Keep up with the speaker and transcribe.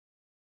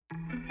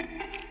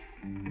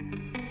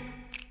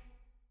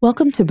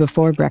Welcome to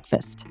Before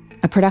Breakfast,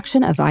 a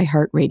production of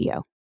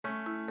iHeartRadio.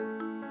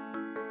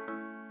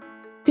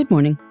 Good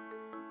morning.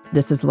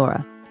 This is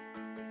Laura.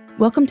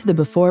 Welcome to the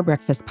Before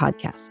Breakfast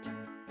podcast.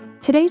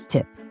 Today's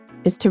tip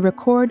is to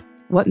record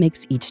what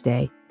makes each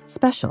day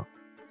special.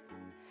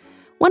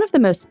 One of the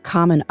most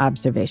common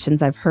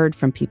observations I've heard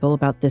from people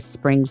about this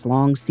spring's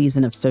long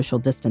season of social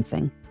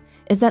distancing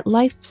is that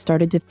life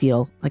started to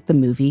feel like the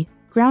movie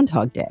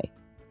Groundhog Day.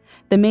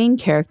 The main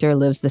character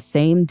lives the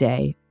same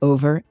day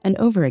over and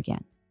over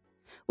again.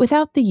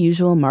 Without the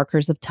usual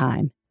markers of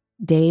time,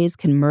 days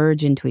can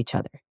merge into each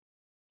other,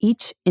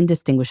 each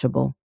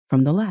indistinguishable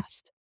from the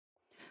last.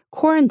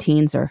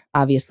 Quarantines are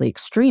obviously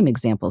extreme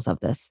examples of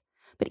this,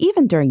 but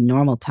even during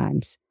normal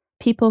times,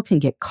 people can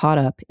get caught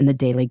up in the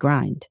daily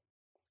grind.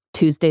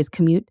 Tuesday's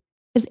commute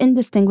is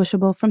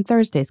indistinguishable from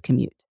Thursday's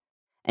commute,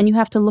 and you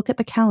have to look at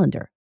the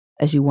calendar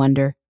as you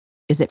wonder,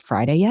 is it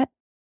Friday yet?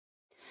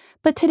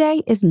 But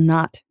today is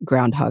not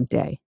Groundhog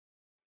Day.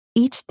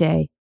 Each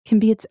day can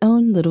be its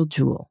own little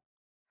jewel.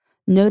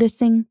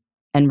 Noticing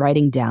and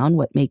writing down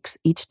what makes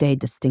each day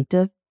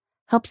distinctive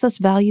helps us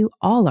value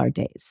all our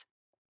days,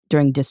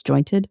 during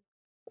disjointed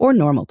or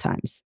normal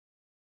times.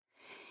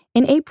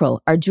 In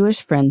April, our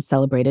Jewish friends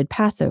celebrated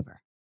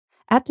Passover.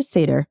 At the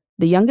Seder,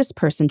 the youngest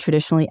person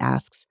traditionally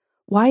asks,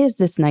 "Why is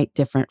this night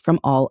different from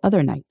all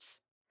other nights?"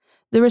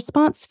 The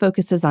response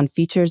focuses on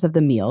features of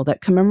the meal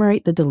that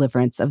commemorate the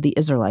deliverance of the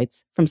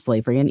Israelites from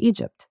slavery in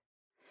Egypt.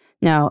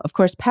 Now, of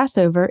course,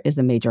 Passover is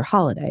a major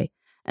holiday,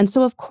 and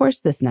so of course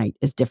this night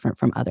is different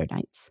from other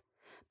nights.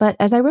 But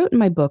as I wrote in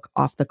my book,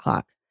 Off the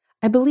Clock,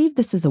 I believe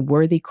this is a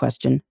worthy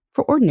question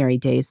for ordinary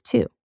days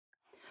too.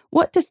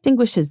 What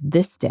distinguishes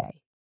this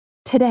day,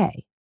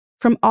 today,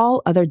 from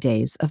all other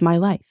days of my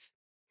life?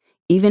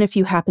 Even if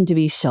you happen to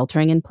be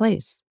sheltering in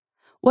place,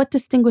 what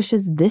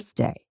distinguishes this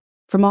day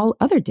from all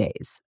other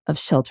days of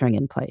sheltering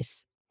in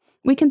place?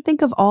 We can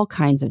think of all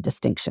kinds of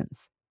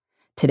distinctions.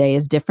 Today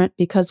is different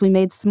because we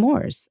made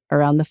s'mores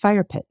around the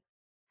fire pit.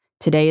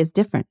 Today is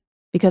different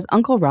because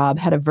Uncle Rob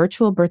had a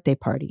virtual birthday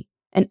party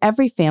and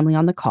every family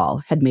on the call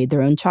had made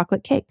their own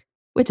chocolate cake,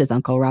 which is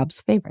Uncle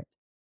Rob's favorite.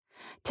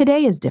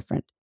 Today is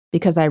different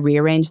because I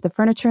rearranged the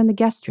furniture in the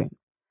guest room,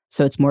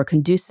 so it's more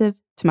conducive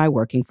to my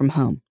working from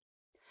home.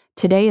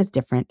 Today is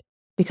different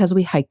because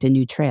we hiked a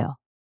new trail.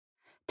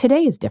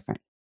 Today is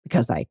different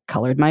because I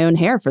colored my own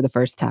hair for the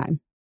first time.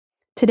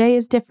 Today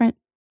is different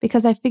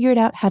because I figured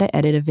out how to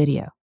edit a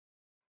video.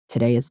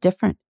 Today is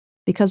different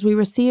because we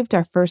received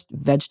our first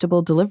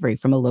vegetable delivery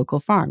from a local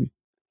farm.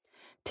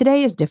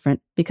 Today is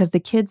different because the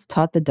kids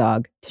taught the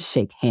dog to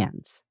shake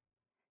hands.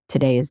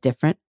 Today is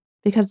different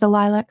because the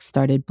lilacs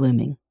started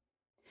blooming.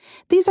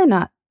 These are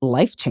not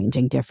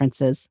life-changing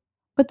differences,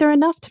 but they're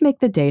enough to make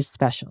the days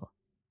special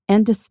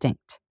and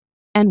distinct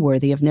and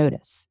worthy of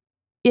notice,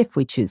 if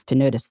we choose to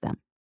notice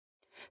them.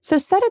 So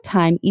set a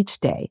time each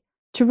day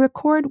to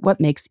record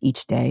what makes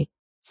each day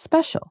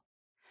special.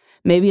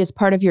 Maybe as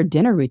part of your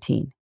dinner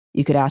routine,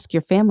 you could ask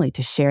your family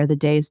to share the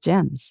day's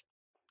gems.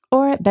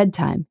 Or at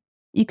bedtime,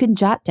 you can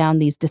jot down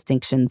these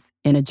distinctions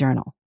in a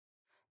journal.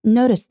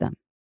 Notice them.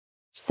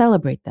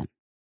 Celebrate them.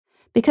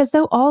 Because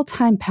though all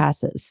time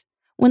passes,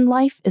 when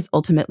life is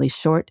ultimately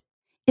short,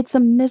 it's a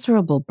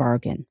miserable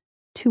bargain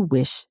to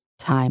wish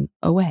time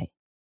away.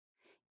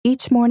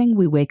 Each morning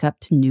we wake up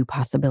to new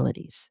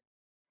possibilities.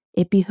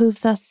 It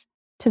behooves us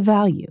to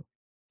value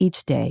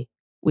each day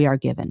we are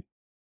given.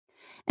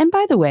 And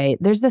by the way,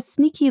 there's a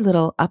sneaky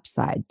little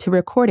upside to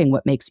recording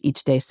what makes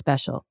each day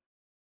special.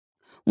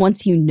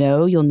 Once you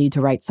know you'll need to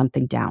write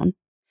something down,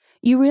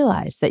 you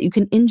realize that you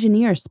can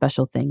engineer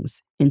special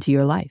things into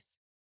your life.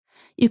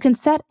 You can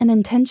set an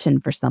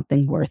intention for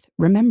something worth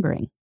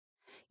remembering.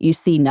 You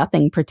see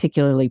nothing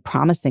particularly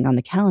promising on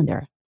the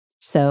calendar,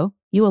 so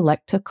you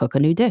elect to cook a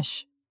new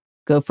dish,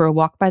 go for a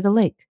walk by the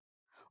lake,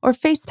 or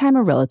FaceTime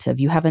a relative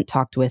you haven't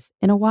talked with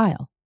in a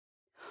while.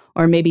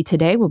 Or maybe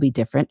today will be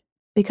different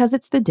because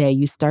it's the day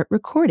you start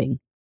recording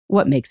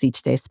what makes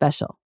each day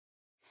special.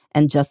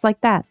 And just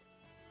like that,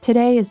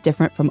 today is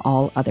different from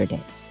all other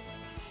days,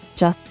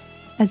 just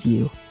as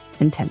you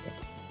intended.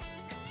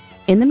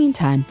 In the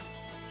meantime,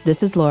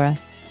 this is Laura.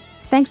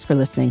 Thanks for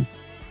listening,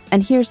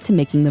 and here's to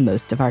making the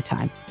most of our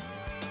time.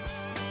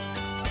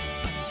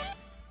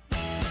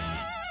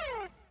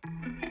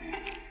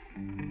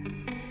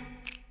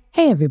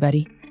 Hey,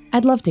 everybody.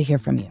 I'd love to hear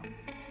from you.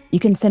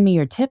 You can send me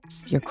your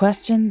tips, your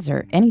questions,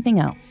 or anything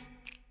else.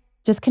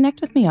 Just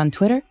connect with me on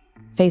Twitter,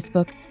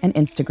 Facebook, and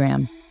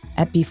Instagram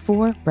at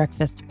Before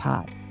Breakfast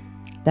Pod.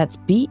 That's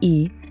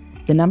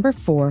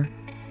BE4,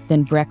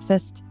 then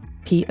breakfast,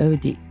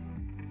 POD.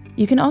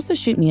 You can also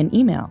shoot me an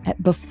email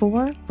at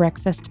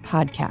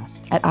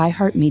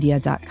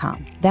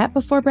beforebreakfastpodcast@iheartmedia.com. That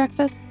Before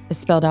Breakfast is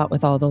spelled out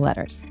with all the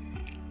letters.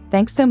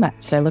 Thanks so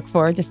much. I look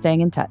forward to staying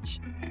in touch.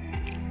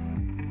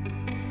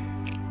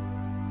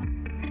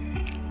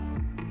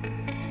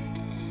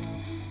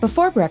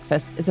 Before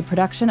Breakfast is a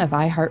production of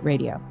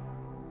iHeartRadio.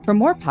 For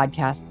more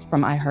podcasts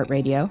from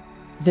iHeartRadio,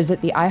 visit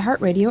the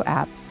iHeartRadio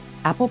app,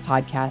 Apple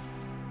Podcasts,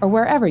 or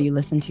wherever you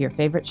listen to your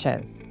favorite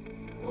shows.